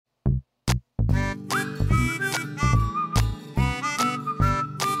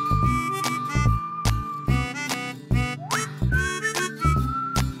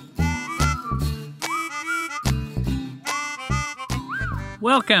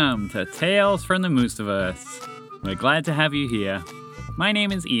Welcome to Tales from the Mooseverse. We're glad to have you here. My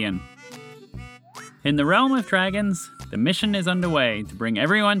name is Ian. In the realm of dragons, the mission is underway to bring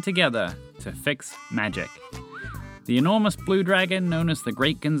everyone together to fix magic. The enormous blue dragon known as the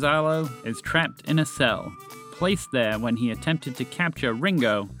Great Gonzalo is trapped in a cell, placed there when he attempted to capture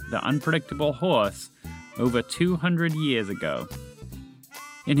Ringo, the unpredictable horse, over 200 years ago.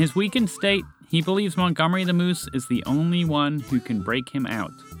 In his weakened state, he believes Montgomery the Moose is the only one who can break him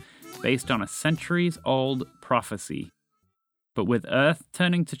out, based on a centuries-old prophecy. But with Earth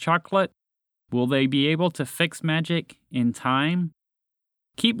turning to chocolate, will they be able to fix magic in time?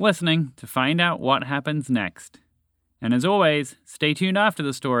 Keep listening to find out what happens next. And as always, stay tuned after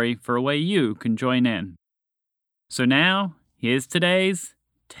the story for a way you can join in. So now, here's today's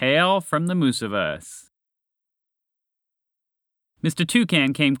Tale from the Mooseverse. Mr.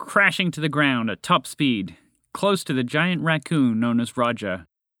 Toucan came crashing to the ground at top speed, close to the giant raccoon known as Roger.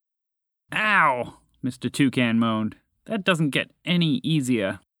 Ow! Mr. Toucan moaned. That doesn't get any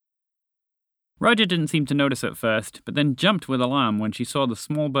easier. Roger didn't seem to notice at first, but then jumped with alarm when she saw the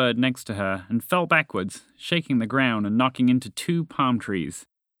small bird next to her and fell backwards, shaking the ground and knocking into 2 palm trees.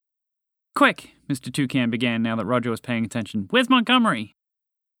 Quick! Mr. Toucan began now that Roger was paying attention. Where's Montgomery?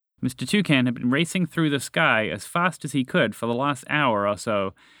 Mr. Toucan had been racing through the sky as fast as he could for the last hour or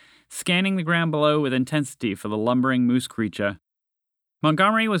so, scanning the ground below with intensity for the lumbering moose creature.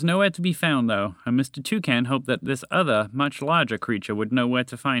 Montgomery was nowhere to be found, though, and Mr. Toucan hoped that this other, much larger creature would know where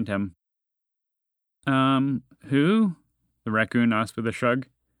to find him. Who? The raccoon asked with a shrug.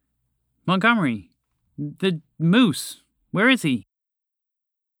 Montgomery. The moose. Where is he?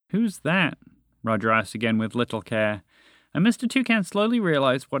 Who's that? Roger asked again with little care, and Mr. Toucan slowly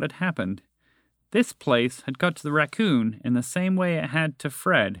realized what had happened. This place had got to the raccoon in the same way it had to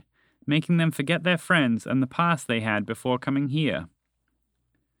Fred, making them forget their friends and the past they had before coming here.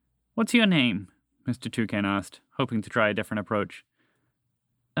 What's your name? Mr. Toucan asked, hoping to try a different approach.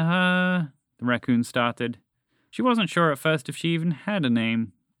 The raccoon started. She wasn't sure at first if she even had a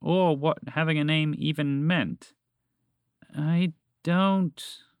name, or what having a name even meant. I don't...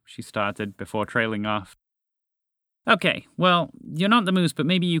 she started, before trailing off. Okay, well, you're not the moose, but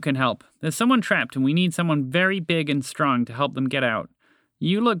maybe you can help. There's someone trapped, and we need someone very big and strong to help them get out.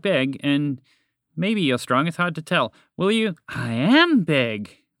 You look big, and maybe you're strong, it's hard to tell. Will you... I am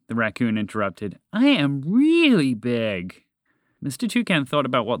big, the raccoon interrupted. I am really big. Mr. Toucan thought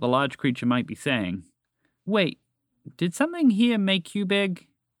about what the large creature might be saying. Wait, did something here make you big?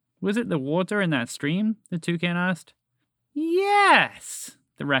 Was it the water in that stream? The toucan asked. Yes,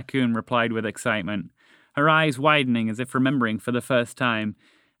 the raccoon replied with excitement, her eyes widening as if remembering for the first time,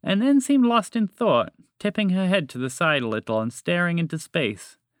 and then seemed lost in thought, tipping her head to the side a little and staring into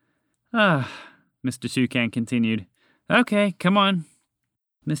space. Mr. Toucan continued. Okay, come on.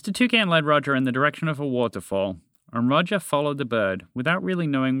 Mr. Toucan led Roger in the direction of a waterfall, and Roger followed the bird, without really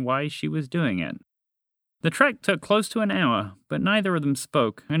knowing why she was doing it. The trek took close to an hour, but neither of them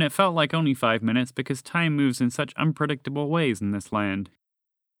spoke, and it felt like only 5 minutes because time moves in such unpredictable ways in this land.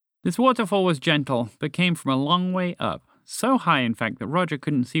 This waterfall was gentle, but came from a long way up, so high in fact that Roger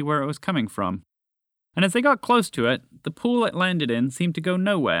couldn't see where it was coming from. And as they got close to it, the pool it landed in seemed to go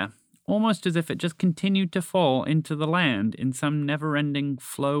nowhere, almost as if it just continued to fall into the land in some never-ending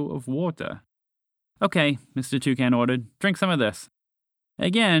flow of water. Okay, Mr. Toucan ordered, drink some of this.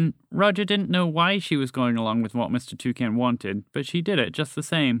 Again, Roger didn't know why she was going along with what Mr. Toucan wanted, but she did it just the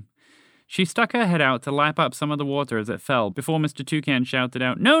same. She stuck her head out to lap up some of the water as it fell, before Mr. Toucan shouted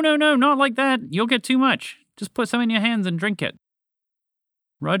out, No, not like that! You'll get too much! Just put some in your hands and drink it.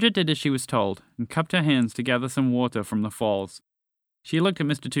 Roger did as she was told, and cupped her hands to gather some water from the falls. She looked at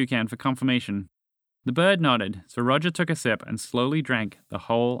Mr. Toucan for confirmation. The bird nodded, so Roger took a sip and slowly drank the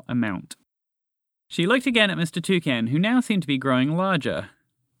whole amount. She looked again at Mr. Toucan, who now seemed to be growing larger.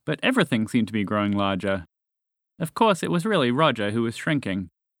 But everything seemed to be growing larger. Of course, it was really Roger who was shrinking.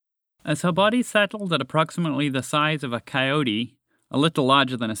 As her body settled at approximately the size of a coyote, a little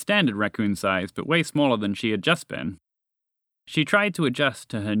larger than a standard raccoon size, but way smaller than she had just been, she tried to adjust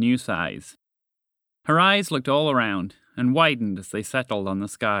to her new size. Her eyes looked all around, and widened as they settled on the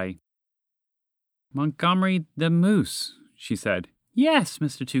sky. Montgomery the Moose, she said. Yes,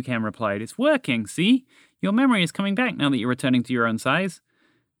 Mr. Toucan replied. It's working, see? Your memory is coming back now that you're returning to your own size.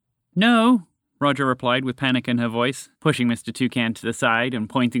 No, Roger replied with panic in her voice, pushing Mr. Toucan to the side and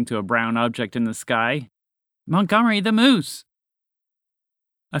pointing to a brown object in the sky. Montgomery the Moose!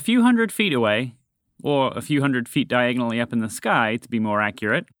 A few hundred feet away, or a few hundred feet diagonally up in the sky, to be more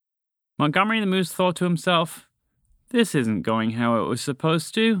accurate, Montgomery the Moose thought to himself, This isn't going how it was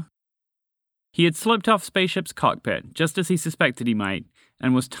supposed to. He had slipped off Spaceship's cockpit, just as he suspected he might,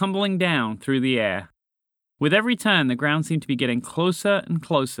 and was tumbling down through the air. With every turn, the ground seemed to be getting closer and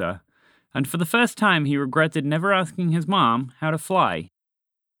closer, and for the first time he regretted never asking his mom how to fly.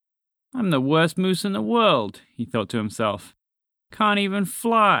 I'm the worst moose in the world, he thought to himself. Can't even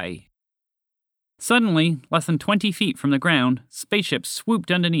fly. Suddenly, less than 20 feet from the ground, Spaceship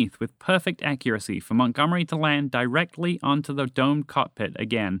swooped underneath with perfect accuracy for Montgomery to land directly onto the domed cockpit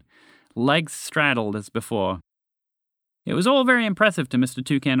again, legs straddled as before. It was all very impressive to Mr.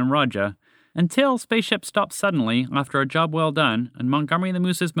 Toucan and Roger, until Spaceship stopped suddenly after a job well done, and Montgomery the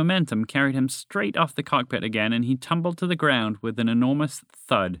Moose's momentum carried him straight off the cockpit again, and he tumbled to the ground with an enormous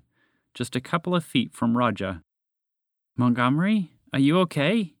thud, just a couple of feet from Roger. Montgomery, are you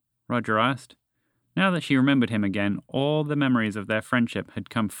okay? Roger asked. Now that she remembered him again, all the memories of their friendship had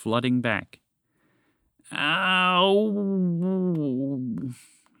come flooding back. Ow!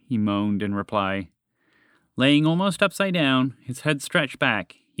 He moaned in reply. Laying almost upside down, his head stretched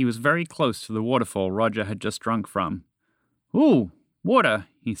back, he was very close to the waterfall Roger had just drunk from. Ooh, water,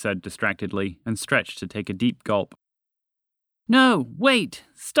 he said distractedly, and stretched to take a deep gulp. No, wait,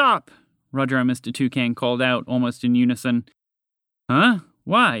 stop, Roger and Mr. Toucan called out almost in unison. Huh?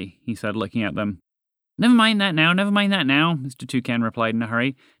 Why? He said, looking at them. Never mind that now, Mr. Toucan replied in a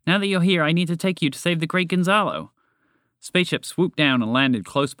hurry. Now that you're here, I need to take you to save the great Gonzalo. Spaceship swooped down and landed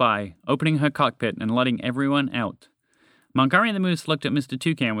close by, opening her cockpit and letting everyone out. Montgomery the Moose looked at Mr.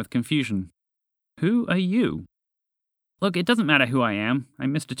 Toucan with confusion. Who are you? Look, it doesn't matter who I am.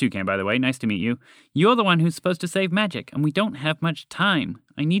 I'm Mr. Toucan, by the way. Nice to meet you. You're the one who's supposed to save magic, and we don't have much time.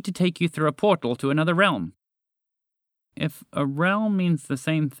 I need to take you through a portal to another realm. If a realm means the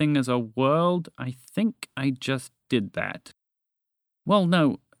same thing as a world, I think I just did that. Well,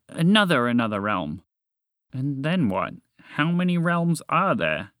 no, another realm. And then what? How many realms are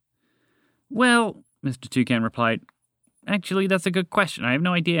there? Well, Mr. Toucan replied, actually, that's a good question. I have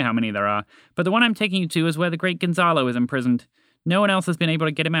no idea how many there are, but the one I'm taking you to is where the great Gonzalo is imprisoned. No one else has been able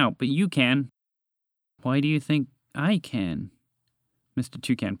to get him out, but you can. Why do you think I can? Mr.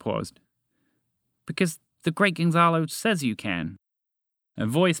 Toucan paused. Because the great Gonzalo says you can. A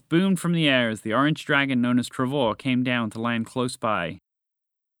voice boomed from the air as the orange dragon known as Trevor came down to land close by.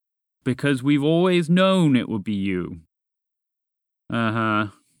 Because we've always known it would be you. Uh-huh,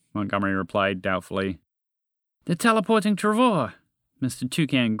 Montgomery replied doubtfully. The teleporting Trevor! Mr.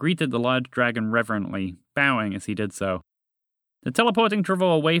 Toucan greeted the large dragon reverently, bowing as he did so. The teleporting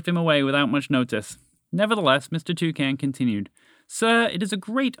Trevor waved him away without much notice. Nevertheless, Mr. Toucan continued, Sir, it is a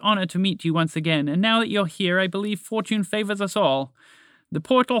great honor to meet you once again, and now that you're here, I believe fortune favors us all. The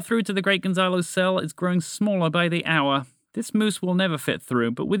portal through to the great Gonzalo's cell is growing smaller by the hour. This moose will never fit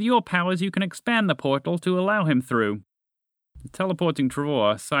through, but with your powers you can expand the portal to allow him through. The teleporting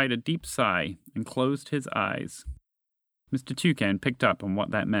Trevor sighed a deep sigh and closed his eyes. Mr. Toucan picked up on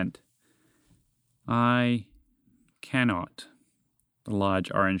what that meant. I cannot, the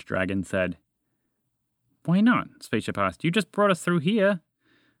large orange dragon said. Why not? Spaceship asked. You just brought us through here.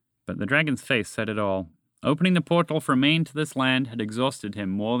 But the dragon's face said it all. Opening the portal from Maine to this land had exhausted him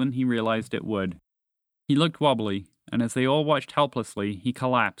more than he realized it would. He looked wobbly, and as they all watched helplessly, he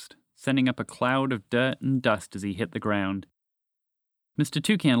collapsed, sending up a cloud of dirt and dust as he hit the ground. Mr.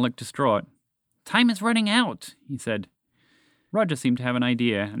 Toucan looked distraught. Time is running out, he said. Roger seemed to have an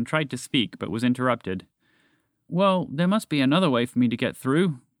idea and tried to speak, but was interrupted. Well, there must be another way for me to get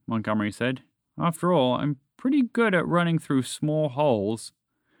through, Montgomery said. After all, I'm pretty good at running through small holes.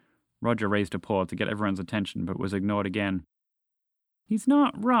 Roger raised a paw to get everyone's attention, but was ignored again. He's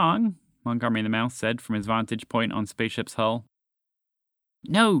not wrong, Montgomery the Mouse said from his vantage point on Spaceship's hull.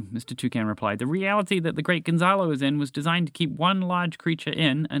 No, Mr. Toucan replied. The reality that the great Gonzalo is in was designed to keep one large creature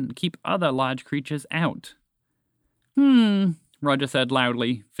in and keep other large creatures out. Roger said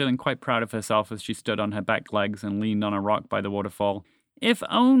loudly, feeling quite proud of herself as she stood on her back legs and leaned on a rock by the waterfall. If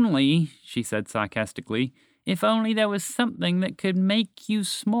only, she said sarcastically, if only there was something that could make you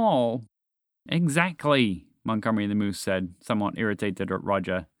small. Exactly, Montgomery the Moose said, somewhat irritated at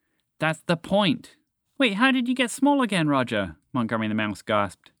Roger. That's the point. Wait, how did you get small again, Roger? Montgomery the Mouse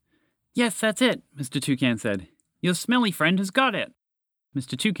gasped. Yes, that's it, Mr. Toucan said. Your smelly friend has got it.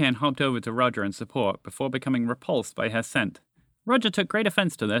 Mr. Toucan hopped over to Roger in support before becoming repulsed by her scent. Roger took great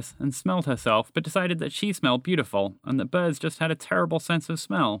offense to this and smelled herself, but decided that she smelled beautiful and that birds just had a terrible sense of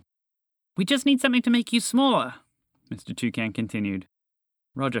smell. We just need something to make you smaller, Mr. Toucan continued.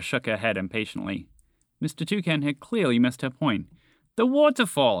 Roger shook her head impatiently. Mr. Toucan had clearly missed her point. The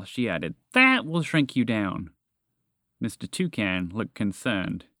waterfall, she added. That will shrink you down. Mr. Toucan looked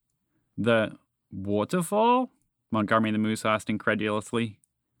concerned. The waterfall? Montgomery the Moose asked incredulously.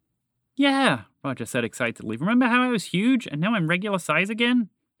 Yeah, Roger said excitedly. Remember how I was huge and now I'm regular size again?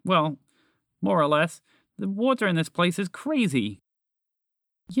 Well, more or less. The water in this place is crazy.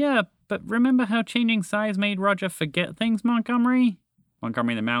 Yeah, but remember how changing size made Roger forget things, Montgomery?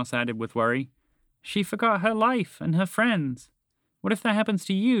 Montgomery the Mouse added with worry. She forgot her life and her friends. What if that happens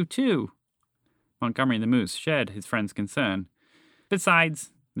to you, too? Montgomery the Moose shared his friend's concern.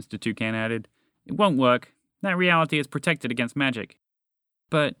 Besides, Mr. Toucan added, it won't work. That reality is protected against magic.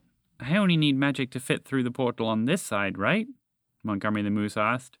 But I only need magic to fit through the portal on this side, right? Montgomery the Moose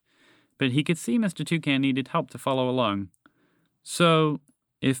asked. But he could see Mr. Toucan needed help to follow along. So,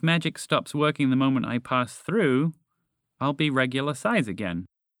 if magic stops working the moment I pass through, I'll be regular size again.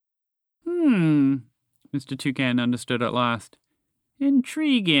 Mr. Toucan understood at last.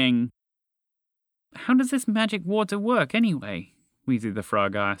 Intriguing. How does this magic water work, anyway? Wheezy the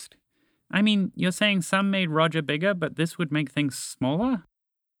Frog asked. I mean, you're saying some made Roger bigger, but this would make things smaller?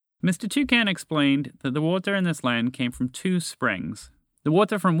 Mr. Toucan explained that the water in this land came from 2 springs. The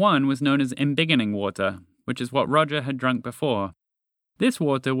water from one was known as embiggening water, which is what Roger had drunk before. This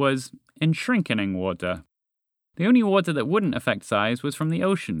water was enshrinkening water. The only water that wouldn't affect size was from the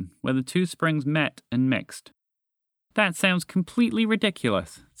ocean, where the 2 springs met and mixed. That sounds completely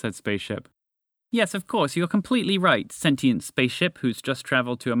ridiculous, said Spaceship. Yes, of course, you're completely right, sentient spaceship who's just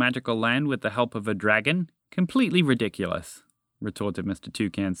traveled to a magical land with the help of a dragon. Completely ridiculous, retorted Mr.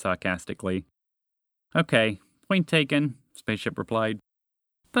 Toucan sarcastically. Okay, point taken, Spaceship replied.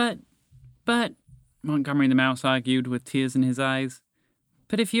 But, Montgomery the Mouse argued with tears in his eyes.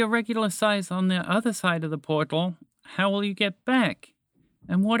 But if you're regular size on the other side of the portal, how will you get back?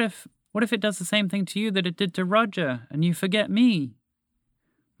 And what if it does the same thing to you that it did to Roger, and you forget me?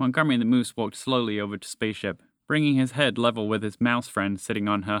 Montgomery the Moose walked slowly over to Spaceship, bringing his head level with his mouse friend sitting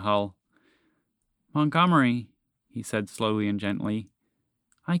on her hull. Montgomery, he said slowly and gently,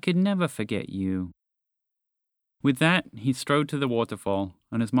 I could never forget you. With that, he strode to the waterfall,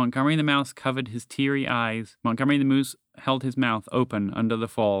 and as Montgomery the Mouse covered his teary eyes, Montgomery the Moose held his mouth open under the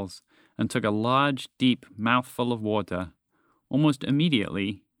falls and took a large, deep mouthful of water. Almost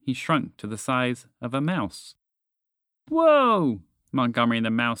immediately, he shrunk to the size of a mouse. Whoa! Montgomery the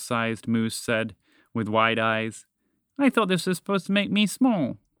Mouse-sized Moose said, with wide eyes. I thought this was supposed to make me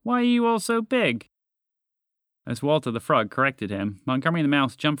small. Why are you all so big? As Walter the Frog corrected him, Montgomery the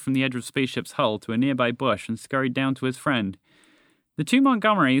Mouse jumped from the edge of Spaceship's hull to a nearby bush and scurried down to his friend. The 2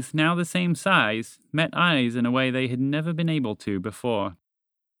 Montgomerys, now the same size, met eyes in a way they had never been able to before.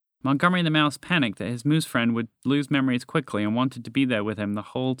 Montgomery the Mouse panicked that his moose friend would lose memories quickly and wanted to be there with him the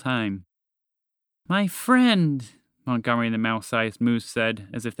whole time. My friend, Montgomery the Mouse-sized Moose said,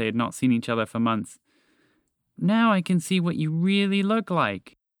 as if they had not seen each other for months. Now I can see what you really look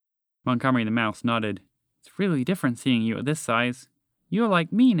like. Montgomery the Mouse nodded. It's really different seeing you at this size. You're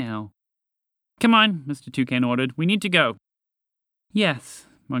like me now. Come on, Mr. Toucan ordered. We need to go. Yes,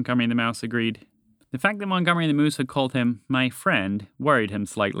 Montgomery the Mouse agreed. The fact that Montgomery the Moose had called him my friend worried him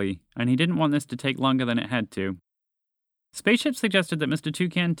slightly, and he didn't want this to take longer than it had to. Spaceship suggested that Mr.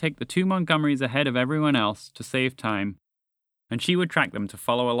 Toucan take the 2 Montgomerys ahead of everyone else to save time, and she would track them to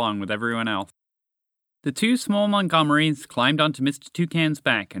follow along with everyone else. The 2 small Montgomerys climbed onto Mr. Toucan's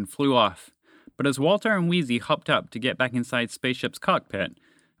back and flew off, but as Walter and Wheezy hopped up to get back inside Spaceship's cockpit,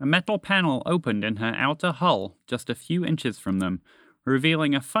 a metal panel opened in her outer hull just a few inches from them,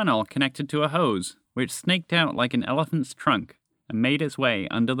 revealing a funnel connected to a hose, which snaked out like an elephant's trunk and made its way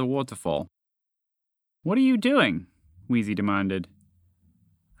under the waterfall. What are you doing? Wheezy demanded.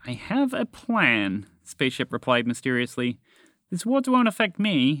 I have a plan, Spaceship replied mysteriously. This water won't affect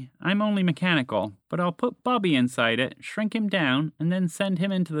me. I'm only mechanical, but I'll put Bobby inside it, shrink him down, and then send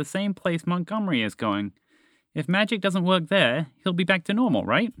him into the same place Montgomery is going. If magic doesn't work there, he'll be back to normal,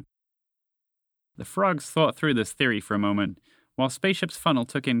 right? The frogs thought through this theory for a moment, while Spaceship's funnel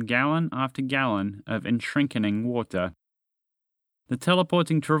took in gallon after gallon of enshrinkening water. The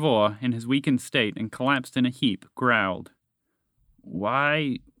teleporting Trevor, in his weakened state and collapsed in a heap, growled.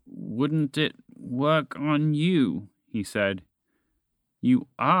 Why wouldn't it work on you? He said. You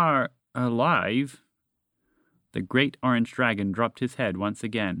are alive. The great orange dragon dropped his head once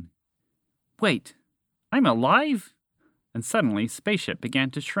again. Wait, I'm alive? And suddenly Spaceship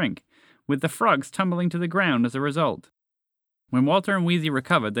began to shrink, with the frogs tumbling to the ground as a result. When Walter and Wheezy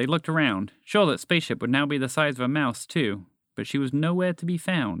recovered, they looked around, sure that Spaceship would now be the size of a mouse, too, but she was nowhere to be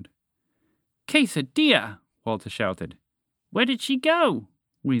found. Quesadilla! Walter shouted. Where did she go?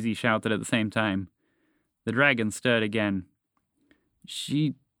 Wheezy shouted at the same time. The dragon stirred again.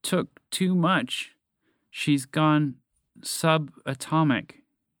 She took too much. She's gone subatomic.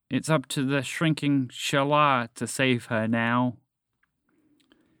 It's up to the shrinking Shala to save her now.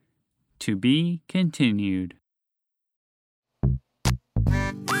 To be continued.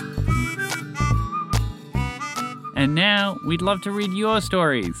 And now, we'd love to read your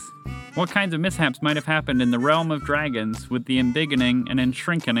stories. What kinds of mishaps might have happened in the realm of dragons with the embiggening and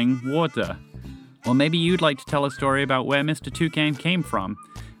enshrinkening water? Or maybe you'd like to tell a story about where Mr. Toucan came from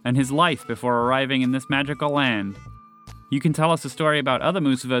and his life before arriving in this magical land. You can tell us a story about other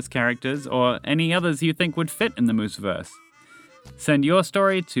Mooseverse characters or any others you think would fit in the Mooseverse. Send your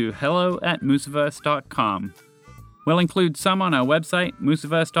story to hello@mooseverse.com. We'll include some on our website,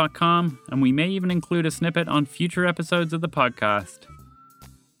 mooseverse.com, and we may even include a snippet on future episodes of the podcast.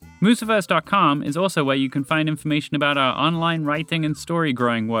 Mooseverse.com is also where you can find information about our online writing and story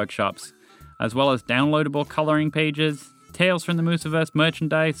growing workshops, as well as downloadable coloring pages, Tales from the Mooseverse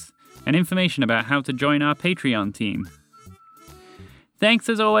merchandise, and information about how to join our Patreon team. Thanks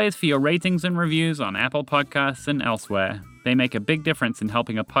as always for your ratings and reviews on Apple Podcasts and elsewhere. They make a big difference in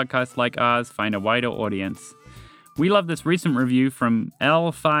helping a podcast like ours find a wider audience. We love this recent review from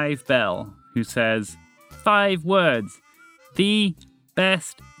L5Bell, who says, 5 words, the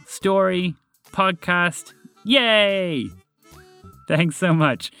best story podcast, yay! Thanks so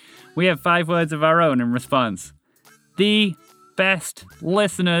much. We have 5 words of our own in response. The best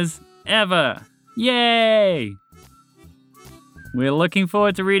listeners ever, yay! We're looking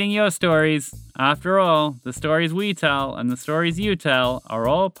forward to reading your stories. After all, the stories we tell and the stories you tell are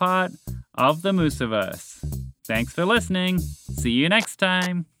all part of the Mooseverse. Thanks for listening. See you next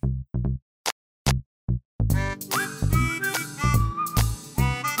time.